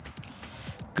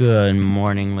Good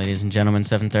morning, ladies and gentlemen.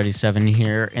 7:37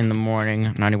 here in the morning.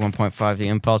 91.5 The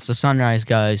Impulse. The Sunrise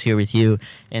Guys here with you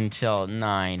until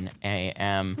 9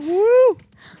 a.m. Woo!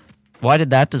 Why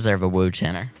did that deserve a woo,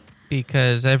 Tanner?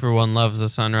 Because everyone loves the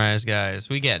Sunrise Guys.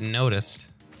 We get noticed.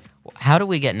 How do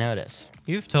we get noticed?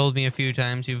 You've told me a few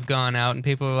times you've gone out and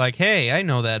people are like, hey, I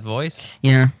know that voice.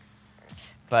 Yeah.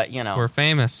 But, you know. We're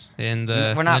famous in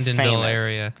the We're not Lyndonville famous.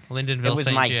 area. Lyndonville, It was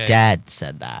St. my J. dad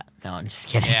said that. No, I'm just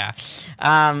kidding. Yeah.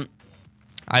 Um,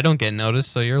 I don't get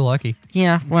noticed, so you're lucky.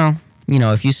 yeah, well, you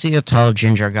know, if you see a tall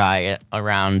ginger guy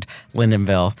around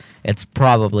Lyndonville, it's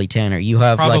probably Tanner. You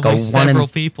have Probably like a several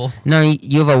people. No,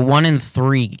 you have a 1 in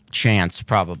 3 chance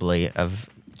probably of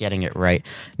getting it right.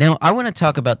 Now, I want to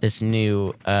talk about this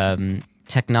new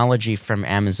technology from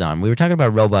Amazon. We were talking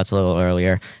about robots a little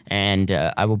earlier, and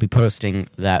I will be posting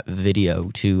that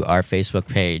video to our Facebook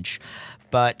page.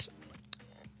 But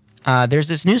there's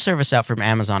this new service out from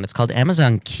Amazon. It's called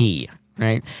Amazon Key,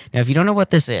 right? Now, if you don't know what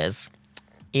this is,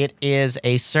 it is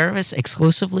a service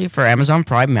exclusively for Amazon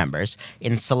Prime members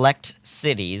in select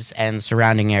cities and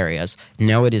surrounding areas.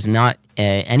 No, it is not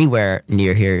anywhere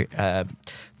near here,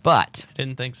 but I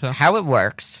didn't think so. how it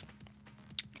works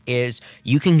is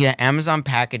you can get Amazon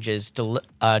packages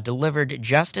delivered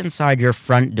just inside your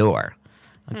front door.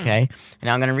 Okay?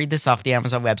 Now I'm going to read this off the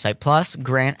Amazon website. Plus,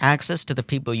 grant access to the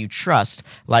people you trust,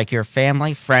 like your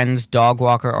family, friends, dog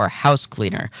walker, or house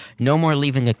cleaner. No more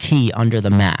leaving a key under the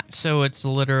mat. So it's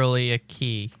literally a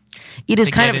key. It is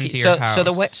to kind get of into your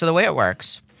so the way it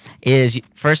works is,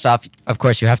 first off, of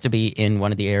course, you have to be in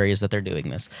one of the areas that they're doing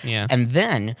this. Yeah. And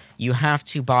then you have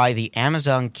to buy the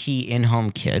Amazon Key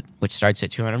in-home kit, which starts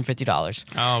at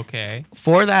 $250. Okay.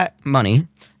 For that money,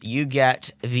 you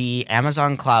get the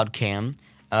Amazon Cloud Cam,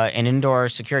 an indoor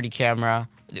security camera,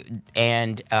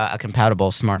 and a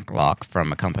compatible smart lock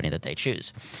from a company that they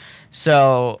choose.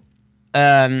 So,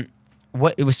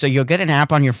 so you'll get an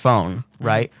app on your phone,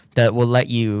 right? That will let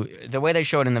you. The way they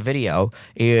show it in the video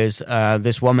is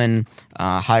this woman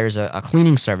hires a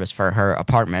cleaning service for her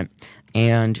apartment,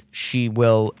 and she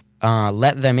will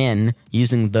let them in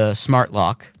using the smart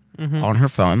lock on her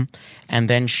phone, and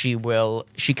then she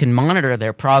can monitor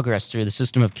their progress through the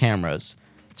system of cameras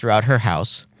throughout her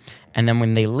house. And then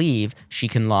when they leave, she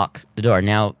can lock the door.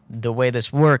 Now, the way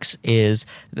this works is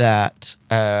that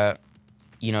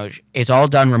it's all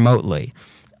done remotely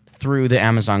through the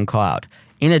Amazon cloud.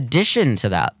 In addition to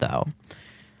that, though,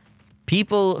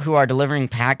 people who are delivering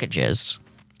packages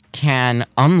can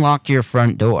unlock your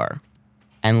front door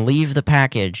and leave the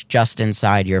package just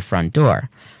inside your front door.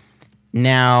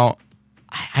 Now,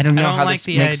 I don't know how like this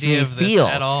the makes idea me of this feel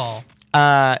at all.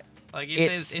 Like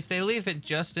if they leave it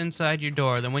just inside your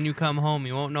door, then when you come home,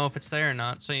 you won't know if it's there or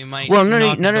not. So you might no,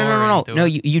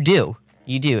 you do.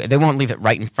 You do. They won't leave it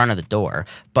right in front of the door,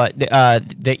 but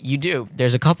you do.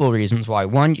 There's a couple of reasons why.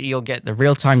 One, you'll get the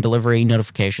real-time delivery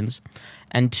notifications,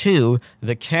 and two,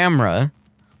 the camera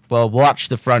will watch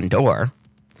the front door,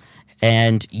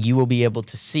 and you will be able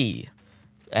to see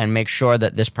and make sure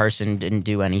that this person didn't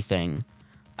do anything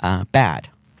bad,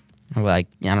 like,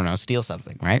 I don't know, steal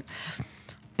something, right?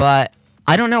 But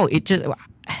I don't know.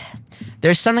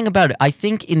 There's something about it. I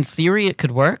think in theory it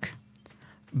could work.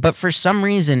 But for some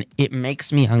reason, it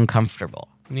makes me uncomfortable.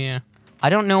 Yeah. I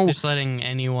don't know. Just letting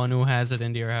anyone who has it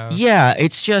into your house. Yeah,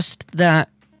 it's just that,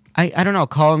 I don't know,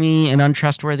 call me an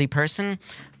untrustworthy person,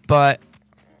 or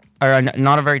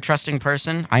not a very trusting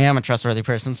person. I am a trustworthy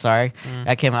person, sorry.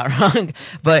 That came out wrong.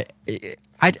 But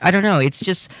I don't know. It's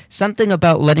just something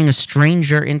about letting a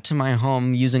stranger into my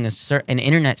home using an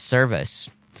internet service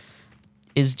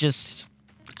is just,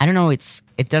 I don't know, it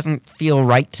doesn't feel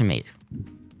right to me.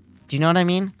 Do you know what I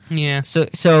mean? Yeah.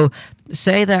 So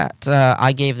say that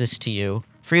I gave this to you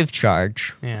free of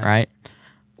charge, right?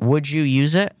 Would you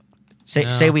use it?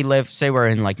 Say we're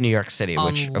in like New York City,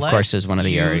 which of course is one of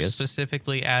the areas. You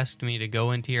specifically asked me to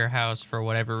go into your house for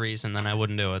whatever reason, then I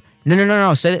wouldn't do it.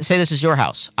 No. Say this is your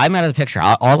house. I'm out of the picture.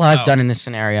 All I've done in this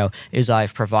scenario is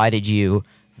I've provided you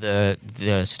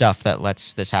the stuff that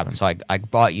lets this happen. So I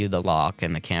bought you the lock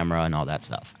and the camera and all that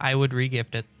stuff. I would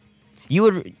regift it. You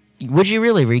would? Would you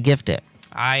really regift it?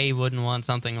 I wouldn't want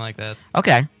something like that.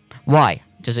 Okay. Why?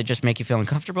 Does it just make you feel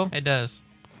uncomfortable? It does.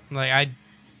 Like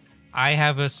I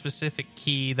have a specific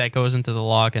key that goes into the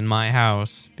lock in my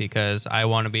house because I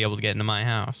want to be able to get into my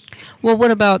house. Well, what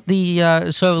about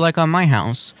the so like on my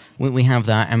house, we have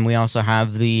that, and we also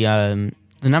have the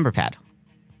number pad.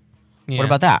 Yeah. What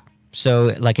about that?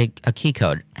 So like a key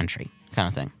code entry kind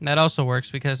of thing. That also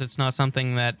works because it's not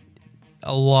something that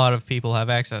a lot of people have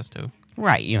access to.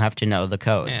 Right, you have to know the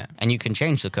code. Yeah. And you can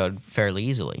change the code fairly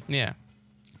easily. Yeah.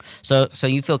 So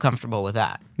you feel comfortable with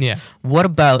that. Yeah. What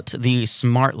about the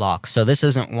smart lock? So this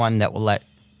isn't one that will let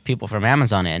people from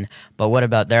Amazon in, but what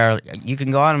about you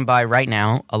can go out and buy right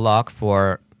now a lock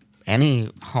for any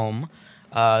home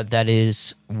that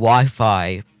is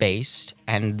Wi-Fi based,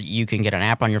 and you can get an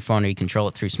app on your phone or you control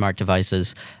it through smart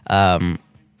devices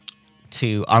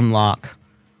to unlock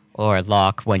or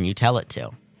lock when you tell it to.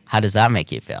 How does that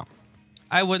make you feel?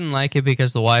 I wouldn't like it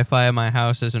because the Wi-Fi at my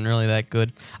house isn't really that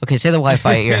good. Okay, say the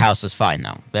Wi-Fi at your house is fine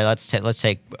though. Let's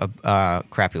take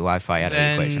crappy Wi-Fi out of the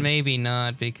Then equation. maybe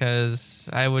not, because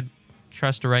I would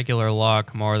trust a regular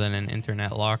lock more than an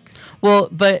internet lock. Well,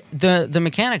 but the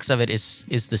mechanics of it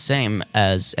is the same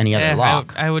as any other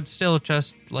lock. I would still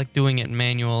just like doing it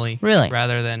manually, Really?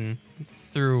 rather than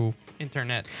through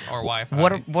internet or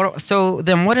Wi-Fi. So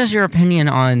then, what is your opinion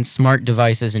on smart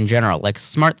devices in general, like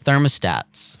smart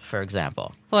thermostats, for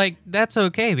example? Like, that's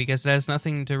okay because it has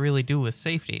nothing to really do with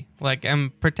safety. Like,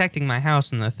 I'm protecting my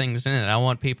house and the things in it. I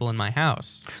want people in my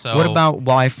house. So What about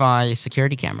Wi-Fi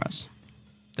security cameras?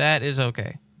 that is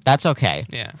okay. That's okay.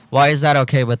 Yeah, Why is that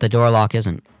okay, but the door lock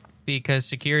isn't? because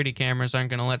security cameras aren't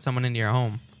going to let someone into your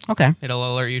home. Okay.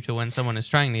 It'll alert you to when someone is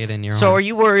trying to get in your home. So are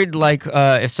you worried, like,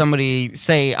 if somebody,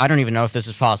 say, I don't even know if this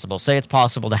is possible, say it's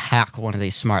possible to hack one of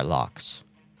these smart locks.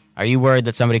 Are you worried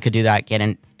that somebody could do that,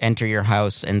 enter your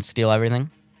house and steal everything?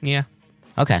 Yeah.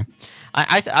 Okay.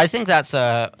 I think that's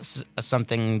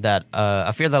something that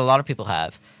a fear that a lot of people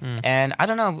have, and I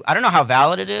don't know how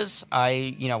valid it is.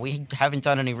 We haven't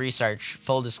done any research.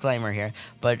 Full disclaimer here,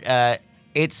 but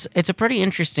it's a pretty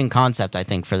interesting concept, I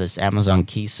think, for this Amazon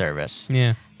Key service.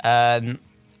 Yeah.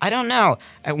 I don't know.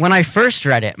 When I first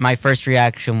read it, my first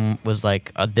reaction was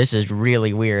like, "This is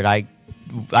really weird. I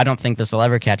don't think this will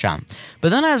ever catch on."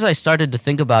 But then, as I started to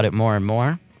think about it more and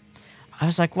more, I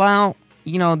was like, "Well,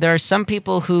 there are some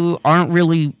people who aren't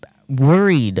really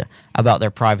worried about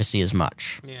their privacy as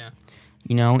much." Yeah.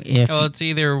 If It's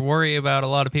either worry about a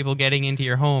lot of people getting into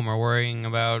your home or worrying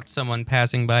about someone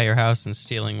passing by your house and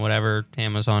stealing whatever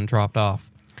Amazon dropped off.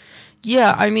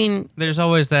 yeah, I mean, There's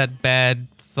always that bad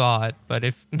thought, but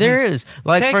if there is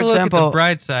like, take for a look at example, the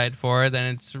bright side for it,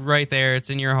 then it's right there. It's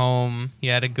in your home.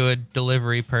 You had a good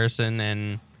delivery person,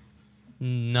 and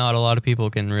not a lot of people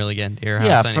can really get into your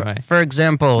house anyway. For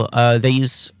example,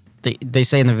 they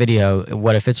say in the video,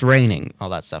 what if it's raining, all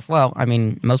that stuff. Well, I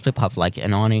mean, most people have like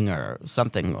an awning or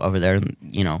something over there.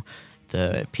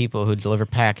 The people who deliver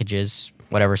packages,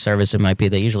 whatever service it might be,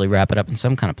 they usually wrap it up in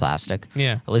some kind of plastic.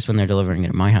 Yeah. At least when they're delivering it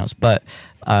at my house. But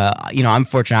I'm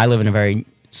fortunate. I live in a very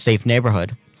safe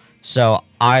neighborhood, so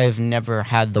I've never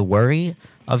had the worry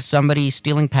of somebody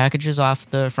stealing packages off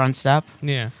the front step.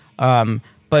 Yeah.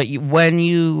 But when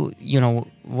you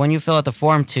fill out the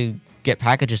form to get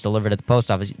packages delivered at the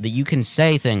post office, that you can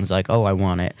say things like, "Oh, I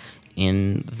want it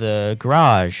in the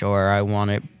garage," or "I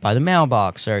want it by the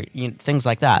mailbox," or things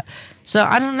like that. So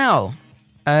I don't know.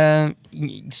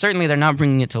 Certainly, they're not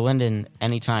bringing it to Linden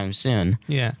anytime soon.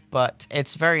 Yeah. But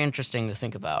it's very interesting to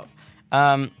think about.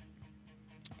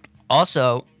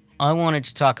 Also, I wanted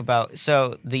to talk about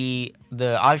the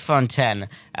iPhone 10,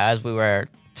 as we were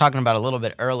talking about a little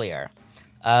bit earlier.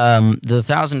 The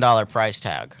 $1,000 price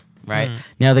tag, right?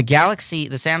 Now the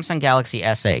Samsung Galaxy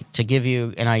S8. To give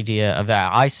you an idea of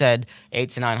that, I said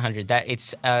 $800 to $900. That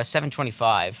it's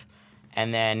 $725,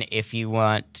 and then if you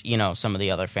want, some of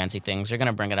the other fancy things, you're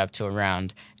gonna bring it up to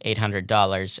around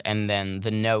 $800, and then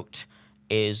the Note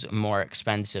is more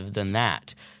expensive than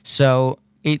that. So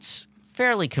it's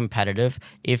fairly competitive.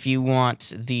 If you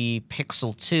want the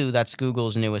Pixel 2, that's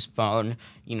Google's newest phone,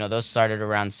 those start at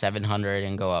around $700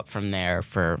 and go up from there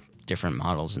for different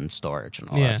models and storage and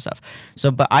all that stuff.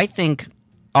 So, but I think,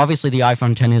 obviously the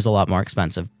iPhone 10 is a lot more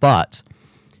expensive, but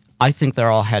I think they're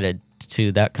all headed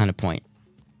to that kind of point.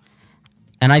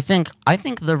 And I think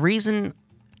the reason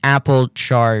Apple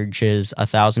charges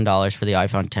 $1,000 for the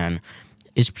iPhone 10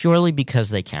 is purely because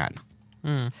they can.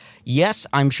 Yes,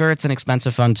 I'm sure it's an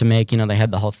expensive phone to make. They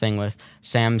had the whole thing with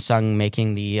Samsung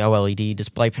making the OLED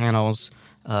display panels,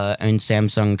 and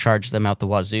Samsung charged them out the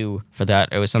wazoo for that.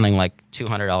 It was something like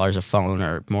 $200 a phone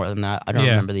or more than that. I don't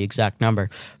remember the exact number,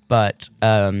 but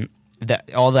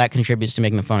all that contributes to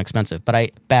making the phone expensive. But I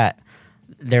bet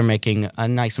they're making a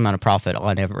nice amount of profit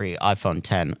on every iPhone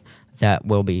 10 that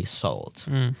will be sold.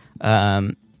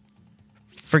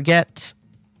 Forget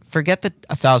the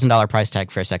 $1,000 price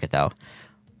tag for a second, though.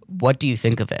 What do you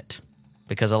think of it?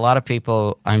 Because a lot of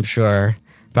people, I'm sure,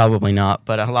 probably not,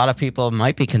 but a lot of people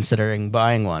might be considering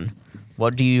buying one.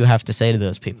 What do you have to say to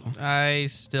those people? I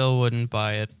still wouldn't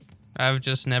buy it. I've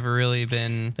just never really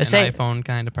been an iPhone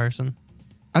kind of person.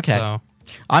 Okay. So.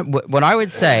 What I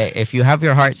would say, if you have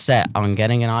your heart set on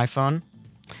getting an iPhone,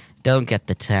 don't get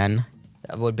the 10.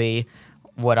 That would be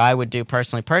what I would do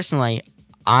personally. Personally,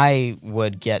 I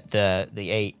would get the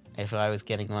 8 if I was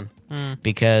getting one,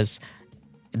 because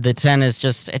the 10 is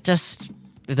just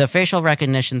the facial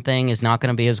recognition thing is not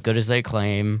going to be as good as they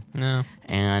claim. No.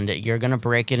 And you're going to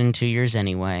break it in 2 years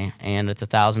anyway, and it's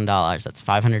 $1,000. That's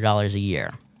 $500 a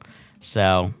year.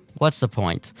 So what's the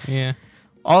point? Yeah.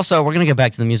 Also, we're going to get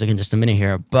back to the music in just a minute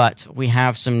here, but we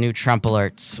have some new Trump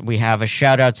alerts. We have a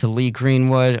shout-out to Lee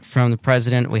Greenwood from the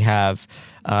president. We have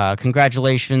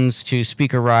congratulations to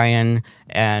Speaker Ryan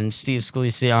and Steve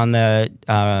Scalise on the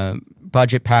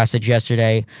budget passage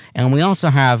yesterday. And we also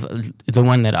have the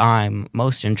one that I'm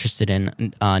most interested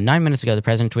in. 9 minutes ago, the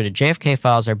president tweeted, JFK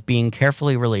files are being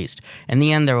carefully released. In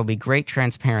the end, there will be great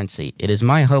transparency. It is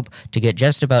my hope to get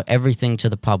just about everything to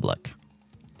the public.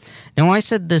 Now, I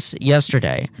said this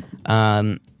yesterday,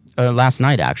 or last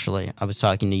night, actually. I was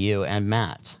talking to you and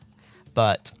Matt.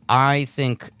 But I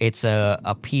think it's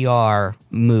a PR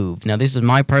move. Now, this is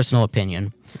my personal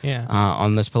opinion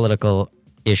on this political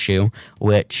issue,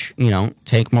 which,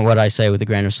 take what I say with a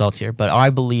grain of salt here. But I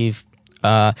believe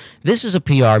this is a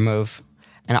PR move,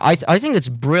 and I think it's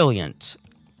brilliant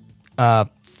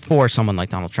for someone like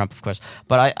Donald Trump, of course.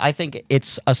 But I think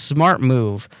it's a smart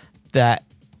move that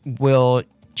will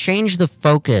change the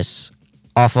focus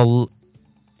off a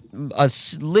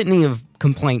litany of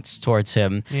complaints towards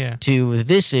him to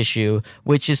this issue,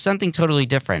 which is something totally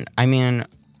different. I mean,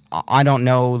 I don't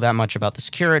know that much about the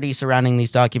security surrounding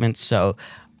these documents, so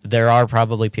there are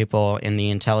probably people in the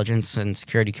intelligence and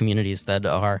security communities that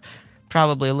are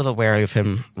probably a little wary of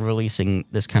him releasing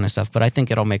this kind of stuff, but I think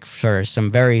it'll make for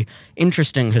some very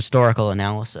interesting historical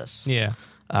analysis. Yeah.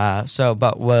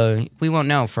 But we won't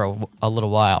know for a little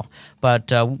while.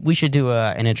 But we should do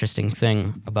an interesting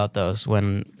thing about those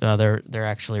when they're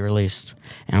actually released,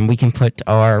 and we can put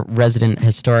our resident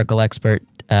historical expert,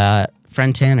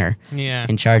 friend Tanner,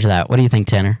 in charge of that. What do you think,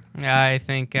 Tanner? I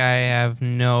think I have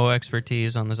no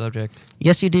expertise on the subject.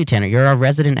 Yes, you do, Tanner. You're a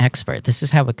resident expert. This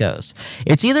is how it goes.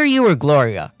 It's either you or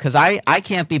Gloria, because I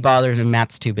can't be bothered and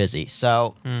Matt's too busy.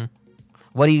 So,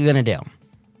 what are you gonna do?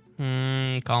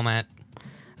 Call Matt.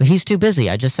 He's too busy.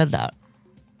 I just said that.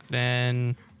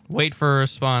 Then wait for a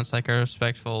response like a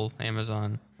respectful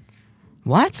Amazon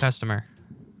customer.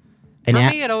 For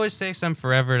me, it always takes them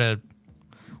forever to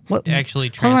actually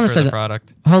transfer the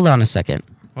product. Hold on a second.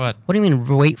 What? What do you mean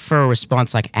wait for a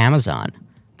response like Amazon?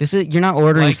 You're not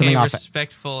ordering something off. Like a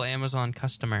respectful Amazon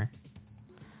customer.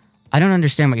 I don't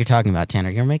understand what you're talking about,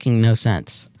 Tanner. You're making no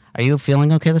sense. Are you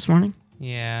feeling okay this morning?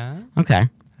 Yeah. Okay.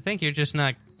 I think you're just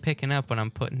not picking up what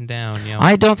I'm putting down.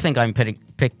 I don't think I'm picking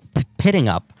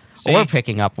up or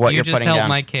picking up what you're putting down. You just held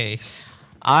my case.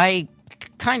 I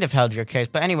kind of held your case.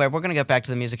 But anyway, we're going to get back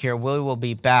to the music here. We will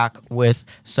be back with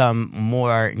some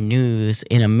more news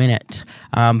in a minute.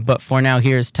 But for now,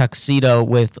 here's Tuxedo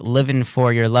with Livin'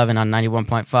 For Your Lovin' on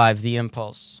 91.5 The Impulse.